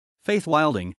Faith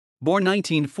Wilding, born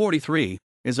 1943,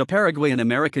 is a Paraguayan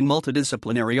American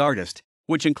multidisciplinary artist,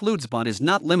 which includes but is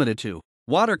not limited to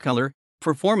watercolor,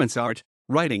 performance art,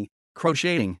 writing,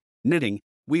 crocheting, knitting,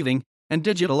 weaving, and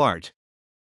digital art.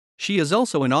 She is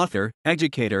also an author,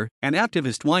 educator, and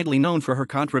activist widely known for her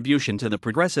contribution to the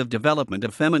progressive development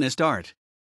of feminist art.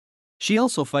 She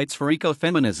also fights for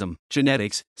ecofeminism,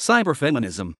 genetics,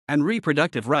 cyberfeminism, and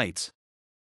reproductive rights.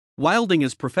 Wilding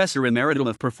is Professor Emerita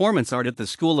of Performance Art at the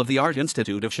School of the Art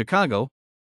Institute of Chicago.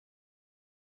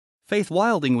 Faith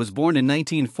Wilding was born in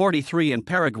 1943 in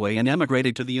Paraguay and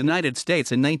emigrated to the United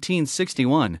States in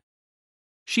 1961.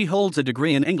 She holds a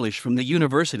degree in English from the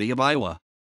University of Iowa.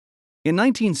 In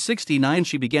 1969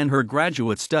 she began her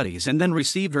graduate studies and then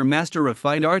received her Master of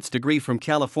Fine Arts degree from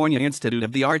California Institute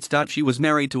of the Arts. She was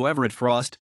married to Everett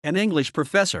Frost, an English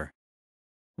professor.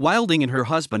 Wilding and her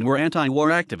husband were anti-war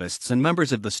activists and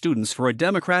members of the Students for a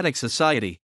Democratic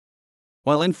Society.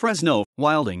 While in Fresno,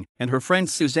 Wilding and her friend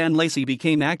Suzanne Lacey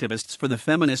became activists for the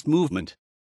feminist movement.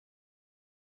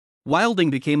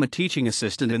 Wilding became a teaching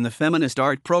assistant in the feminist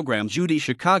art program Judy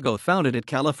Chicago founded at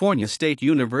California State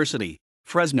University,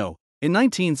 Fresno, in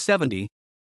 1970.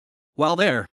 While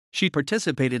there, she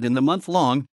participated in the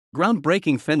month-long,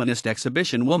 groundbreaking feminist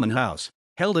exhibition Woman House,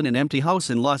 held in an empty house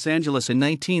in Los Angeles in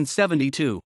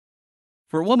 1972.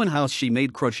 For Woman House she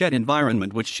made crochet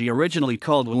environment which she originally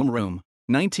called Womb Room,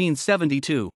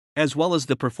 1972, as well as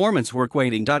the performance work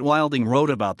Waiting. Wilding wrote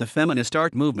about the feminist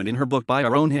art movement in her book By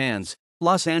Our Own Hands,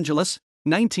 Los Angeles,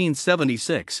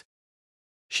 1976.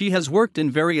 She has worked in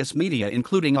various media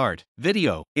including art,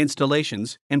 video,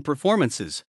 installations, and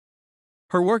performances.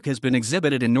 Her work has been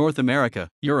exhibited in North America,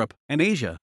 Europe, and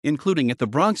Asia, including at the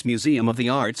Bronx Museum of the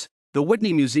Arts, the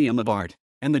Whitney Museum of Art,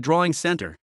 and the Drawing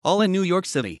Center, all in New York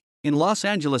City, in Los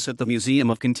Angeles at the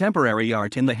Museum of Contemporary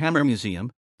Art in the Hammer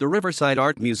Museum, the Riverside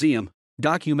Art Museum,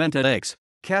 Documenta X,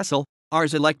 Castle,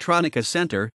 Ars Electronica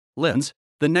Center, Linz,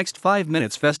 the Next 5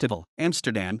 Minutes Festival,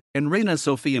 Amsterdam, and Reina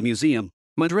Sofia Museum,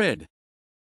 Madrid.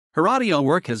 Her audio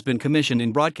work has been commissioned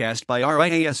and broadcast by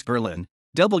RIAS Berlin,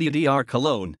 WDR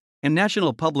Cologne, and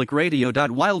National Public Radio.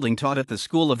 Wilding taught at the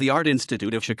School of the Art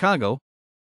Institute of Chicago.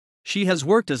 She has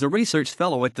worked as a research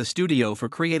fellow at the Studio for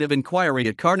Creative Inquiry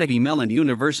at Carnegie Mellon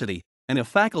University, and a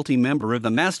faculty member of the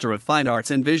Master of Fine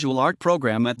Arts and Visual Art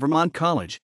program at Vermont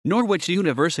College, Norwich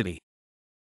University.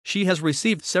 She has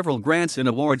received several grants and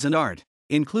awards in art,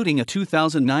 including a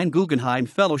 2009 Guggenheim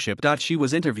Fellowship. She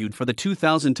was interviewed for the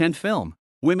 2010 film,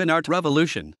 Women Art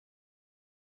Revolution.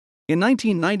 In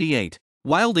 1998,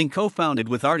 Wilding co-founded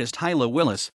with artist Hyla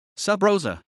Willis,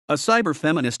 Subrosa, a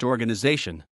cyberfeminist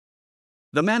organization.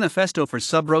 The manifesto for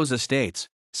Subrosa states,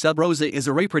 Subrosa is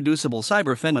a reproducible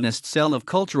cyberfeminist cell of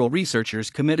cultural researchers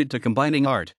committed to combining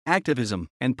art, activism,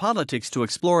 and politics to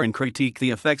explore and critique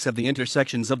the effects of the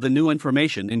intersections of the new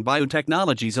information and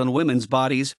biotechnologies on women's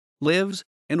bodies, lives,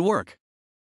 and work.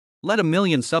 Let a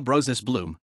million Subrosas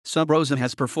bloom. Subrosa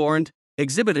has performed,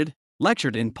 exhibited,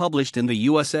 lectured and published in the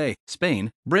USA,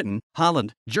 Spain, Britain,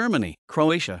 Holland, Germany,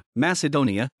 Croatia,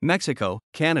 Macedonia, Mexico,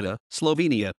 Canada,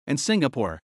 Slovenia, and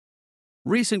Singapore.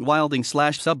 Recent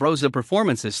Wilding/Subrosa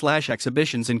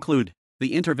performances/exhibitions include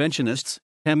The Interventionists,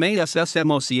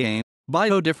 MASSMOCA,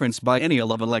 Biodifference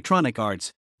Biennial of Electronic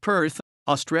Arts, Perth,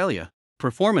 Australia,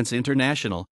 Performance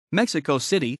International, Mexico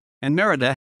City, and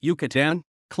Merida, Yucatan,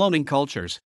 Cloning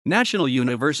Cultures, National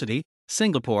University,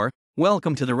 Singapore,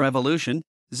 Welcome to the Revolution,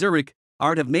 Zurich,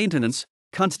 Art of Maintenance,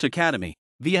 Kunst Academy,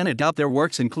 Vienna. Their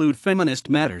works include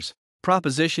Feminist Matters,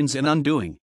 Propositions and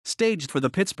Undoing, staged for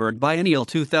the Pittsburgh Biennial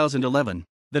 2011,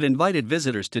 that invited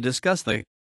visitors to discuss the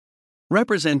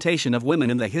representation of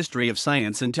women in the history of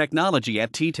science and technology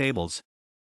at tea tables.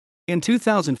 In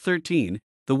 2013,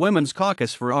 the Women's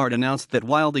Caucus for Art announced that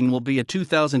Wilding will be a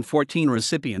 2014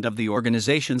 recipient of the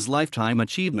organization's Lifetime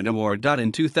Achievement Award.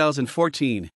 In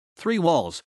 2014, Three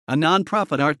Walls, a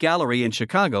non-profit art gallery in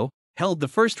Chicago, held the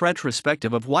first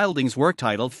retrospective of Wilding's work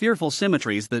titled Fearful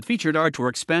Symmetries that featured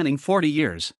artwork spanning 40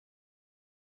 years.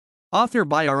 Author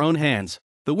By Our Own Hands,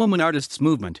 The Woman Artists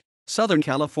Movement, Southern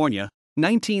California,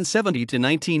 1970 to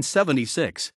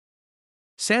 1976.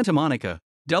 Santa Monica,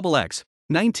 XX,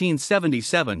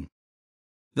 1977.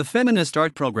 The Feminist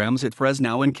Art Programs at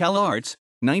Fresno and Cal Arts,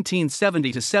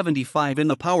 1970 to 75. In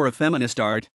the Power of Feminist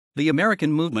Art, The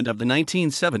American Movement of the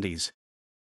 1970s.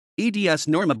 eds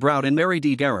Norma Brown and Mary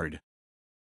D. Garrard.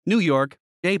 New York,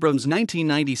 Abrams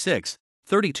 1996,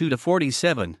 32 to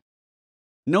 47.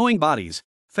 Knowing Bodies,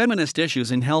 Feminist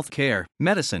Issues in Healthcare,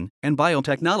 Medicine, and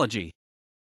Biotechnology.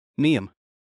 Neum.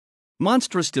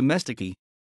 Monstrous Domesticity.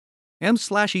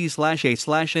 M/E/A/N/I/N/G,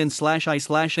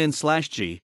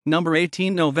 number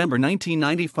 18 November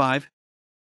 1995.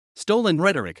 Stolen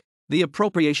Rhetoric, the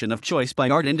Appropriation of Choice by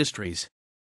Art Industries.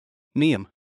 Neum.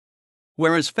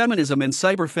 Whereas Feminism and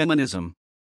Cyberfeminism.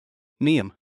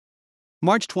 Neum.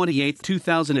 March 28,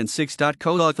 2006.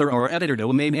 Co-author or editor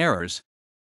domain errors.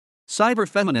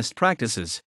 Cyberfeminist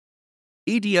practices.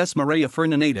 EDS Maria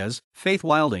Fernandez, Faith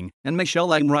Wilding, and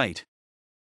Michelle M. Wright.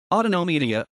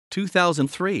 Autonomedia,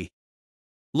 2003.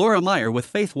 Laura Meyer with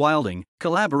Faith Wilding,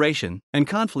 Collaboration and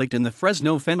Conflict in the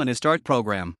Fresno Feminist Art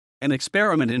Program, an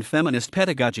Experiment in Feminist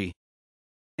Pedagogy.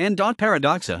 N.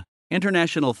 Paradoxa,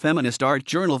 International Feminist Art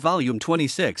Journal Volume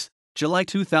 26, July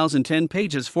 2010,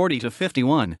 pages 40 to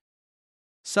 51.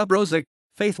 Sub-Rosa,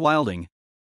 Faith Wilding.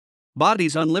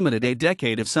 Bodies Unlimited, a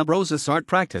Decade of Sub-Rosa's Art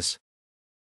Practice.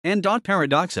 N.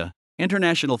 Paradoxa,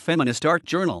 International Feminist Art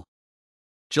Journal.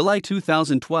 July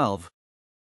 2012.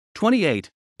 28,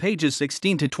 pages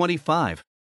 16 to 25.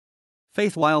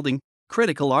 Faith Wilding,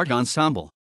 Critical Art Ensemble.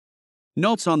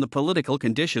 Notes on the Political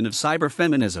Condition of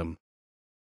Cyberfeminism.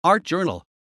 Art Journal.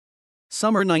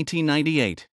 Summer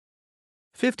 1998.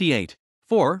 58,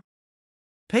 4.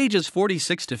 Pages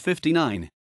 46 to 59.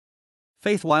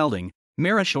 Faith Wilding,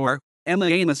 Mara Shore, Emma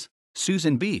Amos,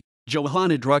 Susan B.,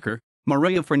 Johanna Drucker,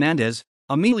 Maria Fernandez,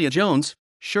 Amelia Jones,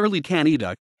 Shirley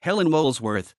Canida, Helen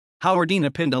Molesworth,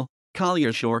 Howardina Pindle,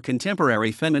 Collier Shore.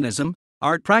 Contemporary Feminism,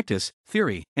 Art Practice,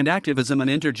 Theory, and Activism, an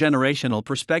Intergenerational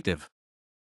Perspective.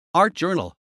 Art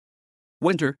Journal.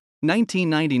 Winter,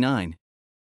 1999.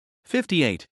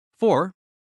 58, 4.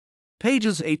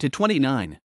 Pages 8 to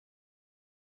 29.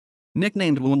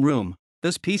 Nicknamed Womb Room,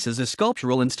 this piece is a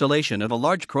sculptural installation of a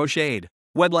large crocheted,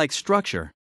 web-like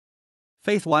structure.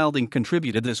 Faith Wilding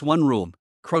contributed this one-room,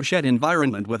 crochet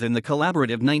environment within the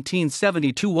collaborative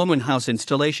 1972 Woman House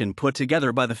installation put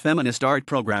together by the Feminist Art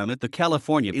Program at the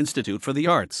California Institute for the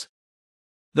Arts.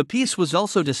 The piece was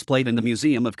also displayed in the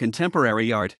Museum of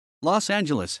Contemporary Art, Los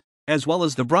Angeles, as well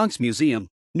as the Bronx Museum,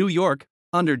 New York,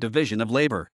 under Division of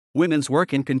Labor, Women's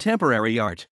Work in Contemporary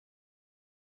Art.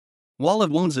 Wall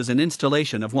of Wounds is an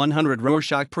installation of 100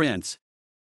 Rorschach prints.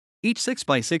 Each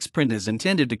 6x6 print is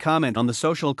intended to comment on the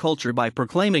social culture by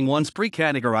proclaiming one's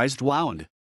pre-categorized wound.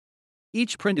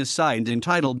 Each print is signed and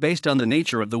titled based on the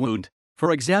nature of the wound,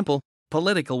 for example,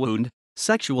 political wound,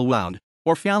 sexual wound,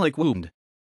 or phallic wound.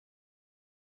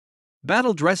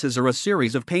 Battle dresses are a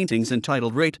series of paintings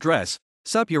entitled Raped Dress,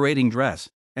 Suppurating Dress,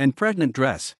 and Pregnant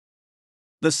Dress.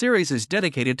 The series is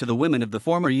dedicated to the women of the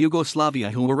former Yugoslavia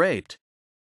who were raped.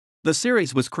 The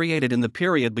series was created in the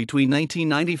period between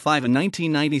 1995 and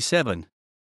 1997.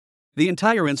 The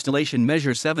entire installation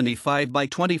measures 75 by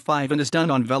 25 and is done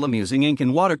on vellum using ink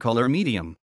and watercolor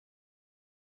medium.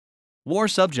 War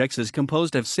Subjects is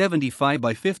composed of 75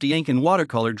 by 50 ink and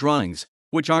watercolor drawings,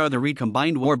 which are the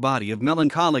recombined war body of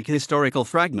melancholic historical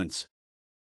fragments.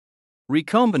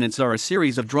 Recombinants are a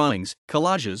series of drawings,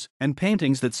 collages, and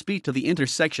paintings that speak to the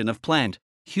intersection of plant,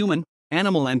 human,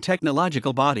 animal, and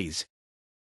technological bodies.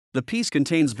 The piece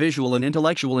contains visual and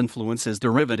intellectual influences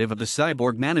derivative of the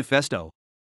Cyborg Manifesto.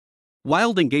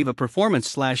 Wilding gave a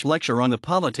performance/lecture on the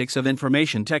politics of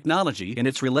information technology and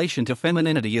its relation to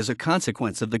femininity as a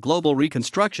consequence of the global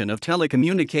reconstruction of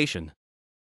telecommunication.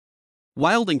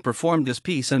 Wilding performed this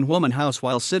piece in Woman House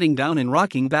while sitting down and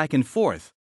rocking back and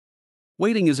forth.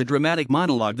 Waiting is a dramatic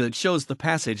monologue that shows the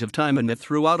passage of time and that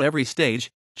throughout every stage,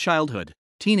 childhood,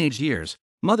 teenage years,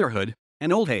 motherhood,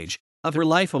 and old age, of her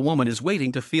life a woman is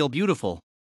waiting to feel beautiful.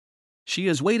 She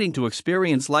is waiting to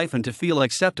experience life and to feel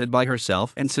accepted by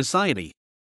herself and society.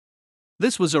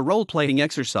 This was a role-playing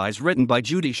exercise written by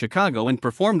Judy Chicago and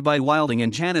performed by Wilding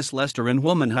and Janice Lester in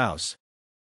Woman House.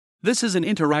 This is an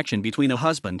interaction between a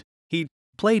husband, he,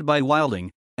 played by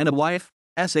Wilding, and a wife,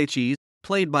 she,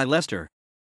 played by Lester.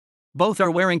 Both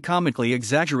are wearing comically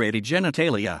exaggerated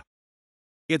genitalia.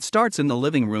 It starts in the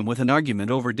living room with an argument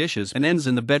over dishes and ends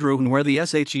in the bedroom where the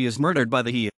she is murdered by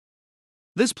the he.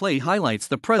 This play highlights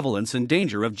the prevalence and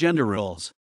danger of gender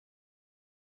roles.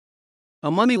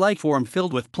 A mummy-like form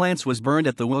filled with plants was burned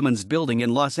at the Women's Building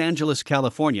in Los Angeles,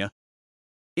 California.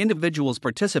 Individuals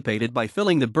participated by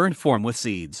filling the burnt form with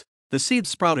seeds. The seeds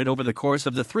sprouted over the course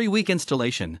of the 3-week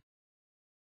installation,